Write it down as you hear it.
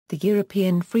The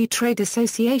European Free Trade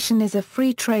Association is a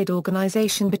free trade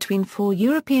organization between 4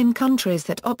 European countries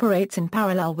that operates in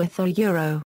parallel with the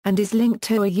euro, and is linked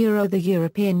to the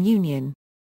European Union.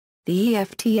 The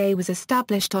EFTA was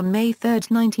established on May 3,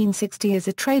 1960 as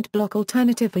a trade bloc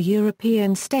alternative for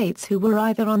European states who were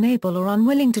either unable or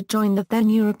unwilling to join the then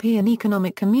European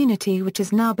Economic Community, which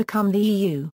has now become the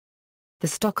EU. The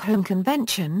Stockholm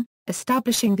Convention,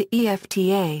 establishing the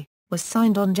EFTA, was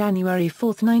signed on January 4,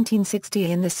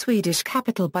 1960 in the Swedish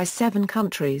capital by 7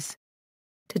 countries.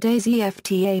 Today's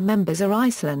EFTA members are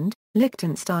Iceland,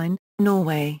 Liechtenstein,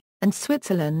 Norway, and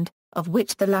Switzerland, of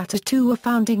which the latter 2 were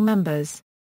founding members.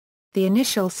 The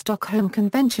initial Stockholm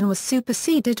Convention was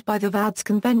superseded by the Vaduz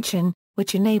Convention,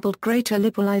 which enabled greater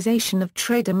liberalisation of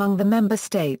trade among the member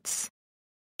states.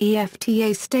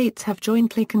 EFTA states have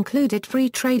jointly concluded free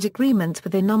trade agreements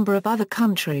with a number of other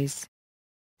countries.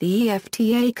 The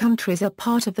EFTA countries are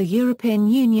part of the European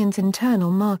Union's internal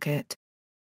market.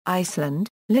 Iceland,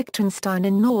 Liechtenstein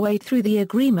and Norway through the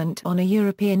Agreement on a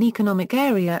European Economic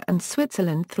Area and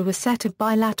Switzerland through a set of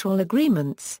bilateral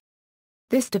agreements.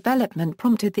 This development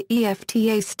prompted the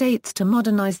EFTA states to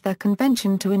modernize their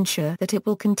convention to ensure that it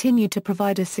will continue to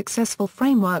provide a successful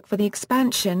framework for the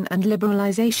expansion and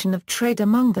liberalization of trade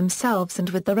among themselves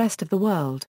and with the rest of the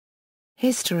world.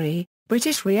 History: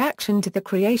 British reaction to the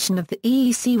creation of the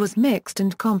EEC was mixed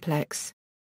and complex.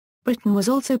 Britain was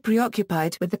also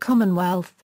preoccupied with the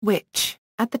Commonwealth, which,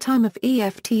 at the time of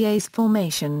EFTA's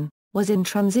formation, was in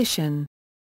transition.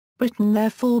 Britain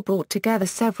therefore brought together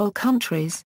several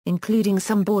countries, including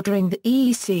some bordering the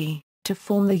EEC, to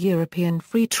form the European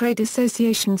Free Trade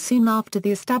Association soon after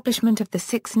the establishment of the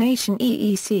six-nation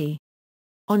EEC.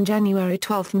 On January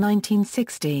 12,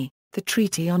 1960, the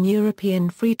Treaty on European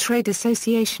Free Trade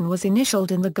Association was initialed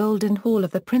in the Golden Hall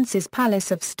of the Prince's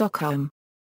Palace of Stockholm.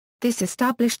 This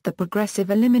established the progressive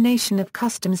elimination of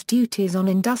customs duties on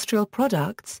industrial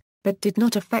products, but did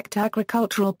not affect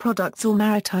agricultural products or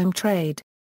maritime trade.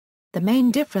 The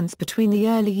main difference between the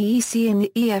early EEC and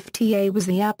the EFTA was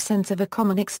the absence of a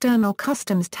common external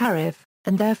customs tariff,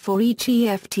 and therefore each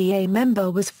EFTA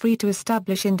member was free to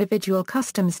establish individual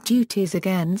customs duties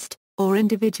against, or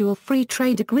individual free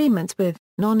trade agreements with,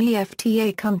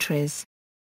 non-EFTA countries.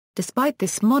 Despite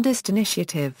this modest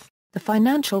initiative, the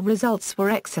financial results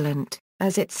were excellent,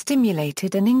 as it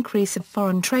stimulated an increase of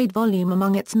foreign trade volume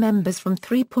among its members from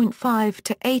 $3.5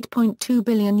 to $8.2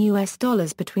 billion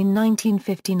between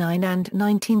 1959 and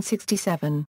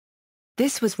 1967.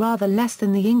 This was rather less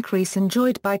than the increase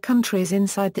enjoyed by countries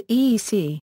inside the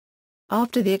EEC.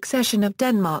 After the accession of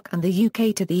Denmark and the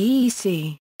UK to the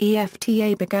EEC,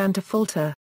 EFTA began to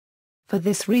falter. For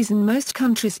this reason most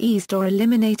countries eased or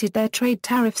eliminated their trade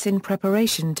tariffs in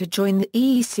preparation to join the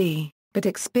EEC, but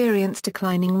experienced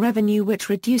declining revenue which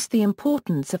reduced the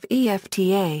importance of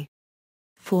EFTA.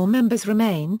 4 members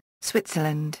remain: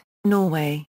 Switzerland,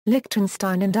 Norway,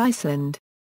 Liechtenstein and Iceland.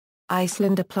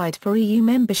 Iceland applied for EU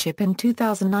membership in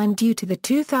 2009 due to the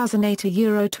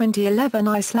 2008–2011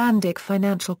 Icelandic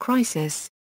financial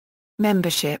crisis.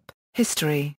 Membership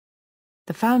history: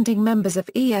 The founding members of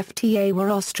EFTA were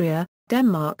Austria,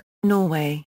 Denmark,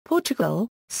 Norway, Portugal,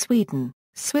 Sweden,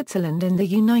 Switzerland and the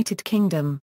United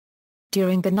Kingdom.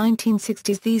 During the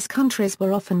 1960s these countries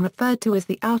were often referred to as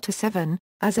the Outer Seven,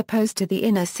 as opposed to the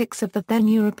Inner Six of the then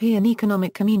European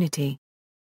Economic Community.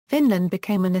 Finland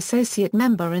became an associate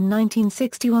member in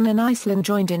 1961 and Iceland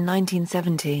joined in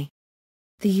 1970.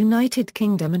 The United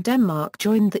Kingdom and Denmark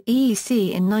joined the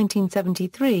EEC in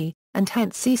 1973, and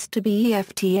hence ceased to be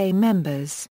EFTA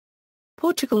members.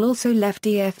 Portugal also left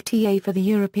EFTA for the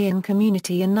European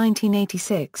Community in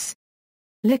 1986.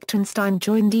 Liechtenstein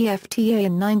joined EFTA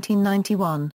in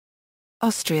 1991.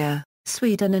 Austria,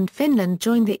 Sweden and Finland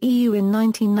joined the EU in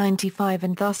 1995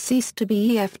 and thus ceased to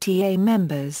be EFTA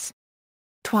members.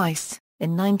 Twice,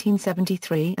 in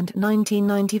 1973 and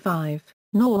 1995,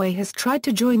 Norway has tried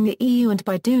to join the EU and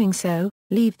by doing so,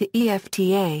 leave the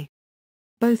EFTA.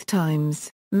 Both times,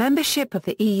 membership of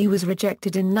the EU was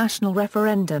rejected in national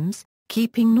referendums,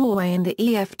 keeping Norway in the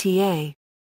EFTA.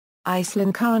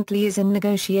 Iceland currently is in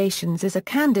negotiations as a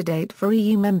candidate for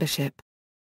EU membership.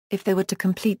 If they were to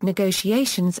complete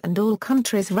negotiations and all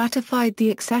countries ratified the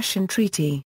accession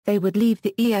treaty, they would leave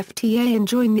the EFTA and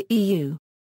join the EU.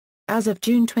 As of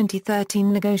June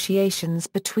 2013 negotiations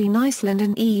between Iceland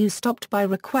and EU stopped by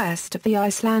request of the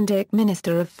Icelandic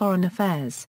Minister of Foreign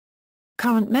Affairs.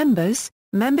 Current members,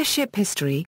 membership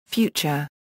history, future.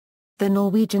 The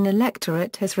Norwegian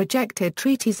electorate has rejected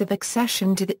treaties of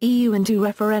accession to the EU in 2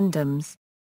 referendums.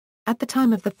 At the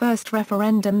time of the first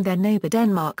referendum their neighbour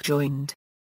Denmark joined.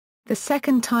 The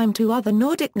second time 2 other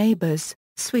Nordic neighbours,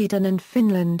 Sweden and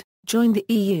Finland, join the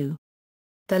EU.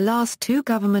 The last two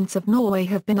governments of Norway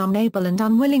have been unable and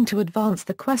unwilling to advance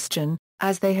the question,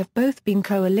 as they have both been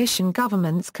coalition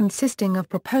governments consisting of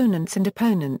proponents and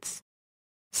opponents.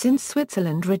 Since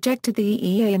Switzerland rejected the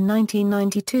EEA in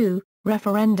 1992,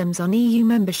 referendums on EU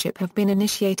membership have been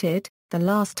initiated, the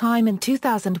last time in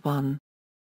 2001.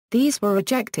 These were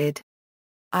rejected.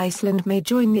 Iceland may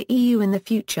join the EU in the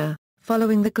future,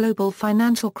 following the global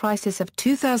financial crisis of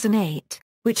 2008,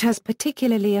 which has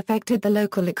particularly affected the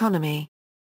local economy.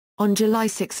 On July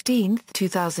 16,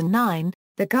 2009,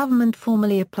 the government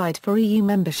formally applied for EU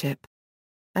membership.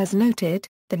 As noted,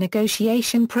 the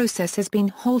negotiation process has been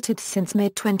halted since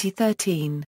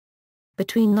mid-2013.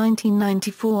 Between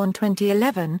 1994 and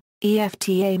 2011,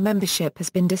 EFTA membership has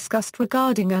been discussed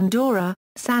regarding Andorra,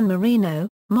 San Marino,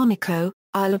 Monaco,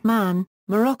 Isle of Man,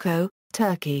 Morocco,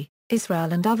 Turkey,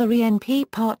 Israel and other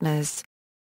ENP partners.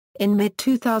 In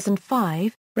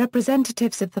mid-2005,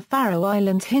 representatives of the Faroe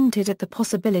Islands hinted at the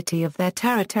possibility of their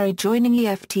territory joining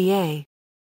EFTA.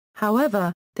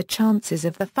 However, the chances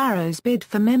of the Faroes' bid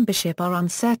for membership are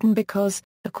uncertain because,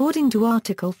 according to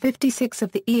Article 56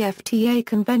 of the EFTA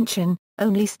Convention,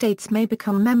 only states may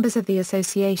become members of the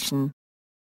association.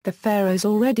 The Faroes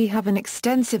already have an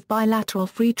extensive bilateral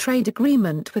free trade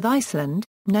agreement with Iceland,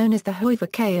 known as the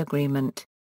Hoyvík Agreement.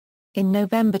 In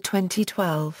November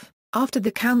 2012, after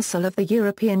the Council of the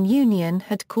European Union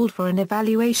had called for an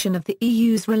evaluation of the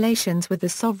EU's relations with the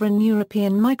sovereign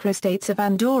European microstates of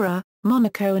Andorra,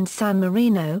 Monaco and San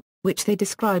Marino, which they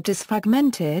described as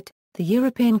fragmented, the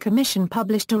European Commission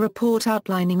published a report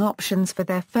outlining options for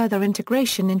their further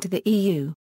integration into the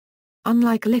EU.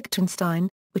 Unlike Liechtenstein,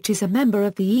 which is a member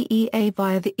of the EEA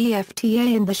via the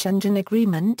EFTA and the Schengen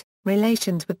Agreement,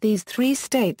 relations with these three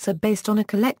states are based on a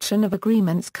collection of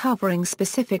agreements covering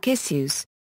specific issues.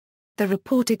 The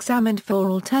report examined four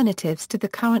alternatives to the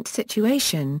current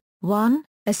situation: 1.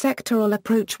 A sectoral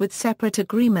approach with separate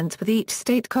agreements with each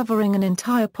state covering an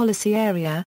entire policy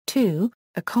area; 2.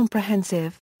 A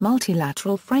comprehensive,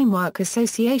 multilateral framework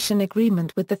association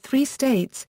agreement with the three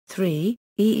states; 3.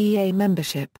 EEA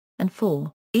membership; and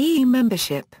 4. EU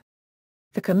membership.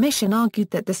 The Commission argued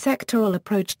that the sectoral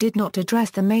approach did not address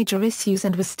the major issues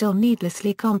and was still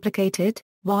needlessly complicated,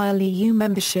 while EU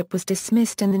membership was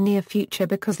dismissed in the near future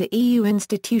because the EU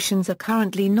institutions are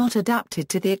currently not adapted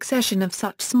to the accession of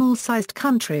such small-sized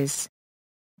countries.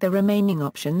 The remaining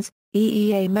options,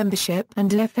 EEA membership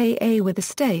and FAA with the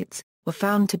states, were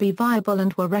found to be viable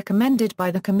and were recommended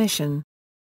by the Commission.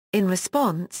 In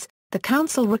response, the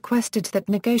Council requested that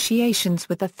negotiations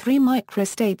with the three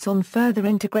microstates on further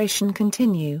integration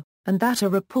continue, and that a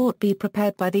report be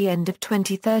prepared by the end of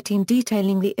 2013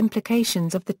 detailing the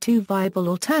implications of the two viable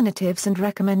alternatives and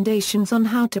recommendations on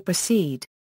how to proceed.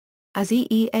 As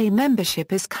EEA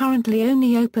membership is currently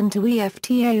only open to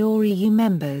EFTA or EU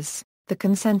members, the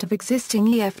consent of existing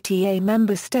EFTA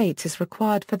member states is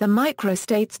required for the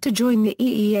microstates to join the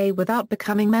EEA without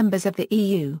becoming members of the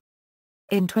EU.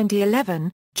 In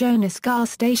 2011, Jonas Gahr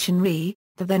Støre,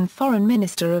 the then Foreign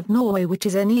Minister of Norway, which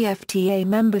is an EFTA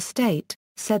member state,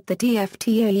 said that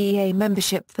EFTA-EEA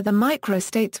membership for the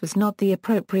microstates was not the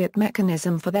appropriate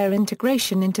mechanism for their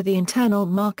integration into the internal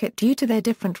market due to their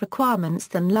different requirements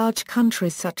than large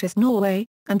countries such as Norway,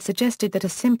 and suggested that a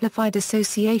simplified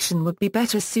association would be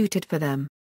better suited for them.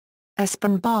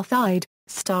 Espen Barth Eide,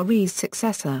 Støre's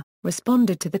successor,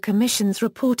 responded to the Commission's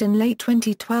report in late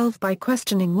 2012 by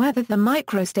questioning whether the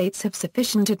microstates have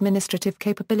sufficient administrative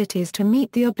capabilities to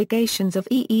meet the obligations of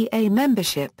EEA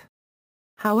membership.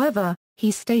 However,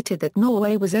 he stated that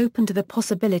Norway was open to the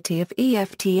possibility of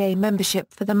EFTA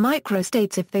membership for the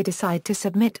microstates if they decide to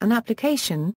submit an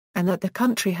application, and that the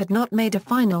country had not made a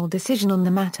final decision on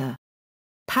the matter.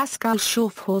 Pascal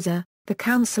Schaffhauser, the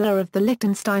councillor of the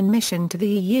Liechtenstein mission to the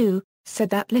EU, said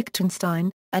that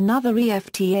Liechtenstein, another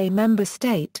EFTA member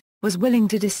state, was willing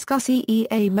to discuss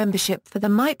EEA membership for the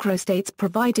microstates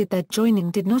provided their joining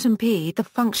did not impede the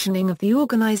functioning of the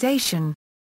organization.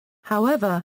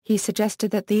 However, he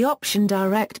suggested that the option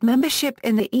direct membership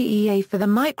in the EEA for the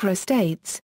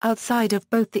microstates, outside of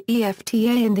both the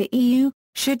EFTA and the EU,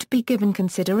 should be given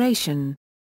consideration.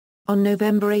 On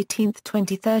November 18,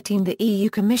 2013, the EU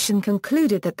Commission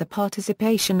concluded that the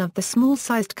participation of the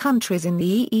small-sized countries in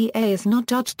the EEA is not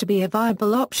judged to be a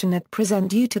viable option at present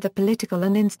due to the political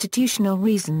and institutional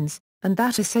reasons, and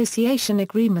that association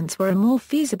agreements were a more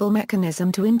feasible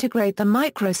mechanism to integrate the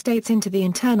microstates into the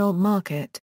internal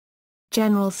market.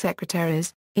 General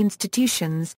Secretaries,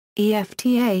 Institutions,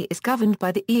 EFTA is governed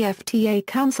by the EFTA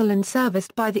Council and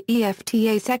serviced by the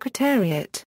EFTA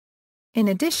Secretariat. In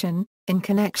addition, in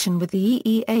connection with the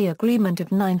EEA Agreement of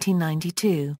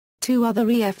 1992, Two other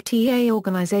EFTA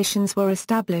organizations were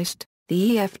established,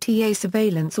 the EFTA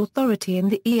Surveillance Authority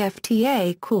and the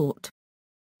EFTA Court.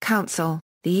 Council.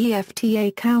 The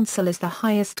EFTA Council is the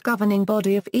highest governing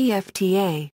body of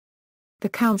EFTA. The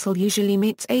Council usually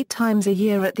meets 8 times a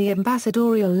year at the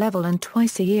ambassadorial level and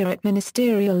twice a year at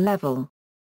ministerial level.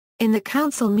 In the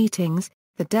Council meetings,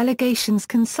 the delegations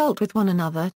consult with one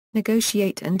another,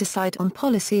 negotiate and decide on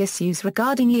policy issues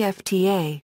regarding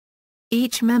EFTA.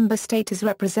 Each member state is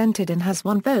represented and has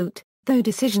one vote, though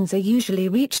decisions are usually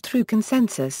reached through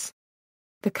consensus.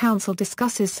 The Council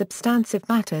discusses substantive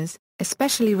matters,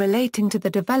 especially relating to the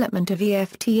development of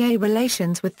EFTA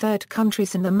relations with third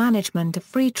countries and the management of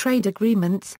free trade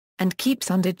agreements, and keeps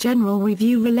under general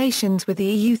review relations with the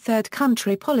EU third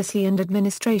country policy and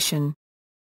administration.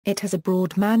 It has a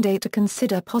broad mandate to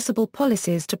consider possible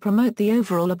policies to promote the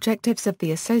overall objectives of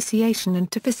the association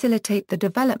and to facilitate the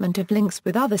development of links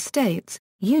with other states,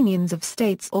 unions of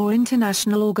states or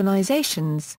international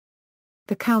organizations.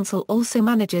 The Council also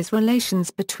manages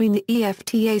relations between the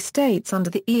EFTA states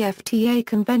under the EFTA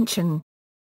Convention.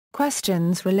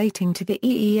 Questions relating to the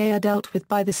EEA are dealt with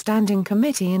by the Standing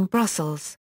Committee in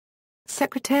Brussels.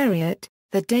 Secretariat.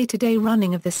 The day-to-day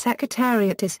running of the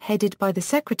Secretariat is headed by the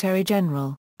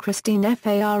Secretary-General, Christine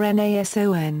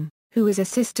Farnason, who is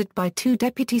assisted by 2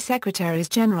 Deputy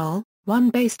Secretaries-General, one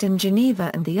based in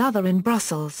Geneva and the other in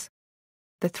Brussels.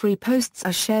 The 3 posts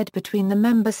are shared between the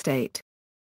member state.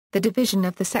 The division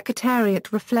of the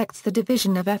Secretariat reflects the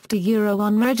division of EFTA Euro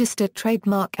unregistered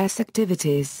trademark S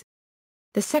activities.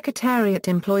 The Secretariat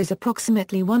employs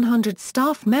approximately 100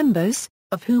 staff members,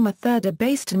 of whom a third are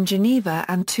based in Geneva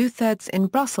and 2/3 in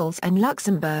Brussels and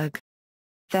Luxembourg.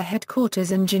 Their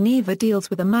headquarters in Geneva deals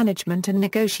with the management and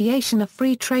negotiation of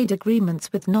free trade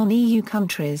agreements with non-EU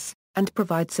countries, and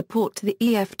provides support to the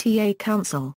EFTA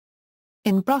Council.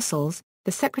 In Brussels,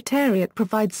 the Secretariat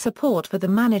provides support for the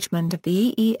management of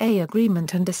the EEA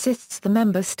agreement and assists the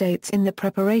member states in the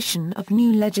preparation of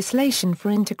new legislation for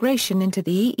integration into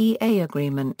the EEA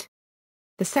agreement.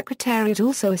 The Secretariat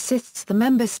also assists the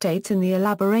member states in the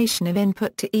elaboration of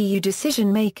input to EU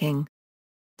decision-making.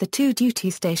 The 2 duty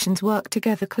stations work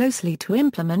together closely to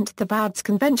implement the Vaduz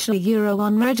Convention Euro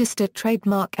unregistered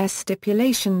trademark S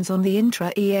stipulations on the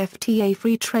intra-EFTA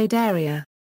free trade area.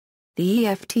 The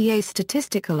EFTA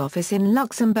Statistical Office in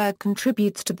Luxembourg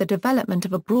contributes to the development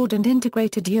of a broad and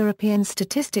integrated European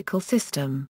statistical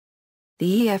system.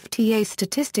 The EFTA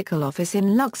Statistical Office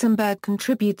in Luxembourg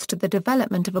contributes to the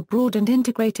development of a broad and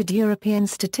integrated European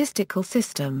statistical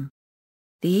system.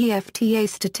 The EFTA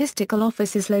Statistical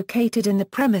Office is located in the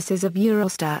premises of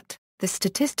Eurostat, the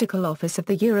statistical office of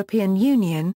the European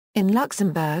Union, in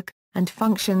Luxembourg, and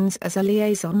functions as a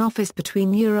liaison office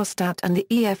between Eurostat and the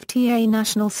EFTA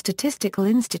National Statistical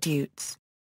Institutes.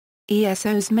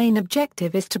 ESO's main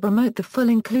objective is to promote the full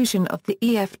inclusion of the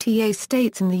EFTA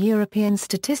states in the European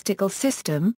statistical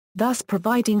system, thus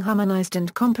providing harmonized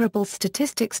and comparable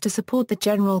statistics to support the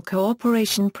general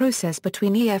cooperation process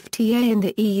between EFTA and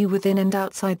the EU within and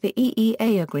outside the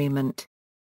EEA agreement.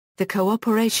 The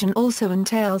cooperation also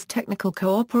entails technical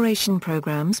cooperation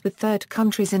programs with third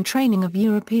countries and training of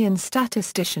European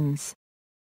statisticians.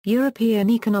 European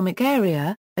Economic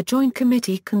Area, a joint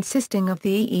committee consisting of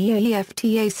the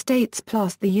EEA-EFTA states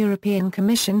plus the European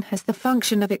Commission, has the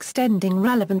function of extending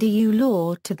relevant EU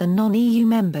law to the non-EU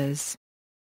members.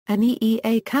 An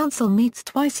EEA Council meets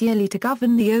twice yearly to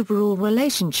govern the overall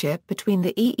relationship between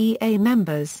the EEA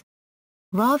members.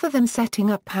 Rather than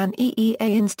setting up pan-EEA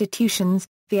institutions,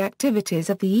 the activities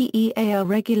of the EEA are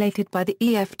regulated by the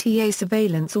EFTA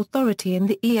Surveillance Authority and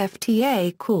the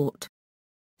EFTA Court.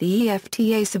 The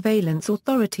EFTA Surveillance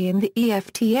Authority and the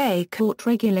EFTA Court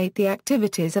regulate the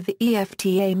activities of the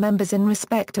EFTA members in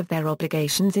respect of their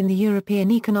obligations in the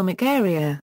European Economic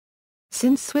Area.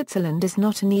 Since Switzerland is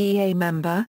not an EEA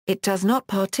member, it does not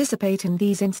participate in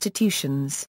these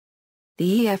institutions.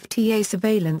 The EFTA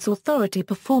Surveillance Authority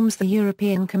performs the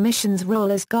European Commission's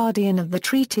role as guardian of the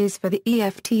treaties for the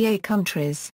EFTA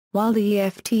countries, while the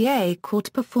EFTA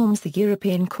Court performs the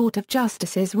European Court of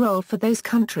Justice's role for those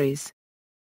countries.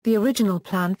 The original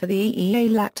plan for the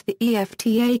EEA lacked the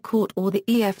EFTA Court or the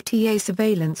EFTA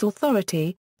Surveillance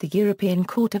Authority. The European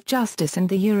Court of Justice and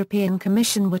the European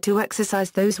Commission were to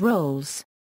exercise those roles.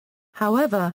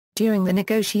 However, during the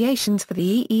negotiations for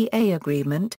the EEA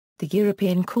agreement, the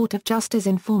European Court of Justice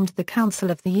informed the Council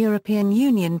of the European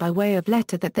Union by way of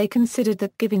letter that they considered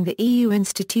that giving the EU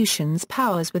institutions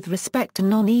powers with respect to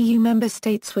non-EU member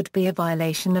states would be a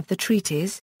violation of the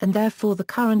treaties, and therefore the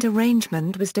current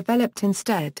arrangement was developed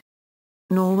instead.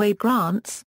 Norway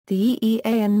grants. The EEA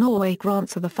and Norway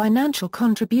grants are the financial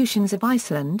contributions of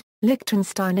Iceland,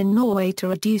 Liechtenstein and Norway to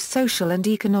reduce social and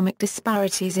economic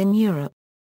disparities in Europe.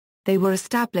 They were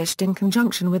established in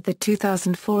conjunction with the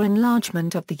 2004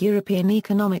 enlargement of the European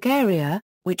Economic Area,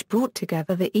 which brought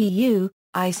together the EU,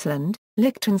 Iceland,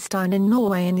 Liechtenstein and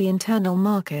Norway in the internal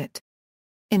market.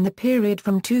 In the period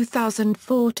from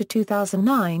 2004 to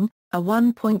 2009, a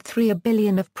 1.3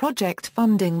 billion of project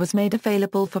funding was made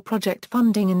available for project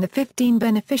funding in the 15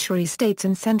 beneficiary states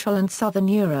in Central and Southern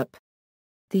Europe.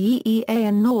 The EEA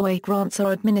and Norway grants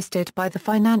are administered by the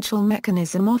Financial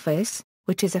Mechanism Office,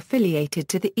 which is affiliated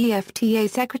to the EFTA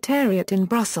Secretariat in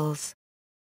Brussels.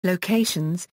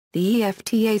 Locations: the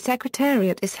EFTA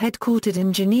Secretariat is headquartered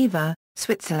in Geneva,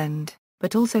 Switzerland,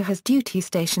 but also has duty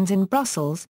stations in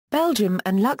Brussels, Belgium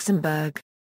and Luxembourg.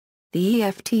 The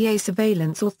EFTA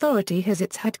Surveillance Authority has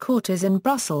its headquarters in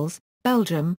Brussels,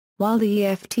 Belgium, while the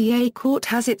EFTA Court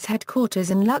has its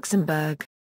headquarters in Luxembourg.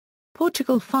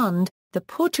 Portugal Fund: the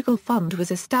Portugal Fund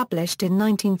was established in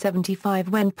 1975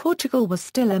 when Portugal was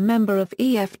still a member of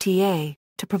EFTA,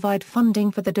 to provide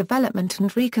funding for the development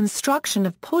and reconstruction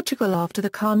of Portugal after the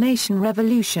Carnation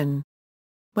Revolution.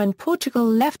 When Portugal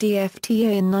left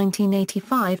EFTA in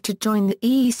 1985 to join the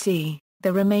EEC,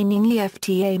 the remaining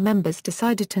EFTA members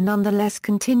decided to nonetheless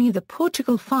continue the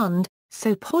Portugal Fund,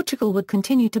 so Portugal would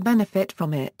continue to benefit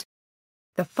from it.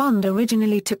 The fund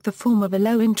originally took the form of a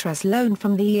low-interest loan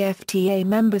from the EFTA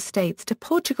member states to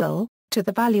Portugal, to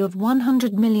the value of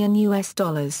 $100 million.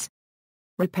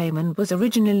 Repayment was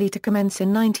originally to commence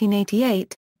in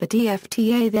 1988, but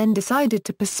EFTA then decided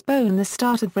to postpone the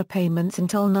start of repayments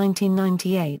until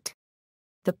 1998.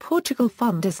 The Portugal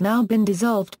Fund has now been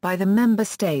dissolved by the member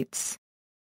states.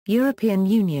 European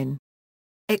Union.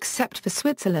 Except for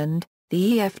Switzerland,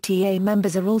 the EFTA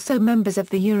members are also members of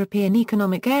the European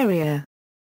Economic Area.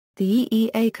 The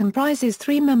EEA comprises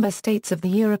 3 member states of the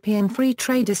European Free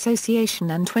Trade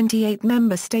Association and 28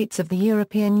 member states of the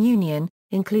European Union,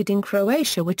 including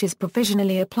Croatia, which is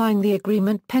provisionally applying the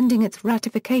agreement pending its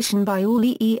ratification by all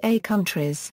EEA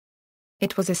countries.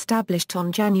 It was established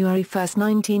on January 1,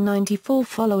 1994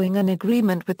 following an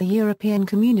agreement with the European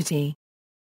Community.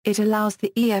 It allows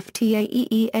the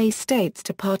EFTA-EEA states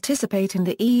to participate in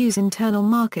the EU's internal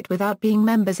market without being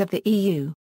members of the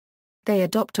EU. They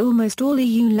adopt almost all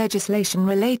EU legislation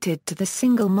related to the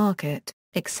single market,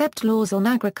 except laws on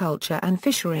agriculture and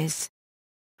fisheries.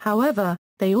 However,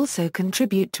 they also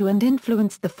contribute to and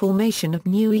influence the formation of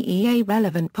new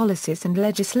EEA-relevant policies and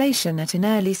legislation at an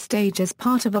early stage as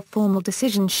part of a formal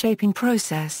decision-shaping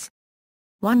process.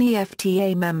 One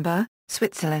EFTA member,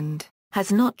 Switzerland,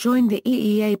 has not joined the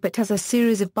EEA but has a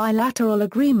series of bilateral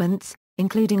agreements,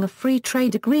 including a free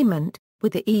trade agreement,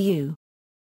 with the EU.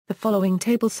 The following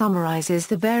table summarizes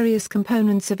the various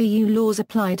components of EU laws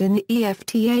applied in the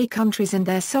EFTA countries and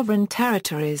their sovereign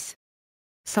territories.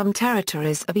 Some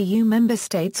territories of EU member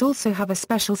states also have a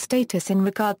special status in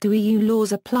regard to EU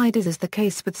laws applied, as is the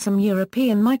case with some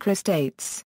European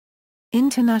microstates.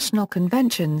 International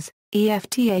conventions.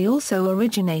 EFTA also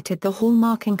originated the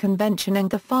Hallmarking Convention and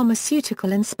the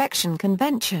Pharmaceutical Inspection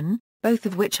Convention, both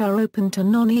of which are open to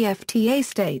non-EFTA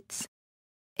states.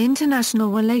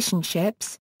 International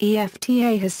relationships.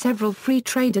 EFTA has several free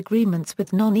trade agreements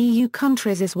with non-EU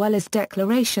countries as well as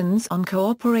declarations on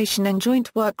cooperation and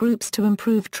joint work groups to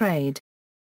improve trade.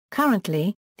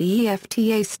 Currently, the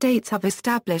EFTA states have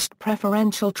established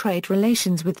preferential trade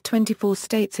relations with 24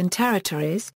 states and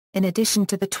territories, in addition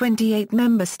to the 28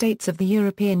 member states of the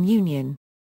European Union.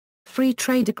 Free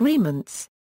trade agreements.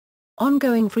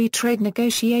 Ongoing free trade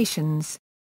negotiations.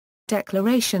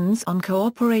 Declarations on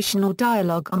cooperation or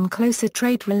dialogue on closer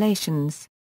trade relations.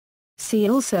 See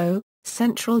also,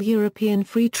 Central European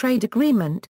Free Trade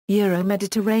Agreement,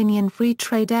 Euro-Mediterranean Free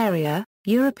Trade Area,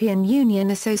 European Union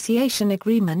Association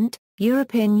Agreement,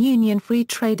 European Union Free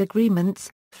Trade Agreements,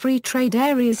 Free Trade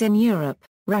Areas in Europe,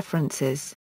 references.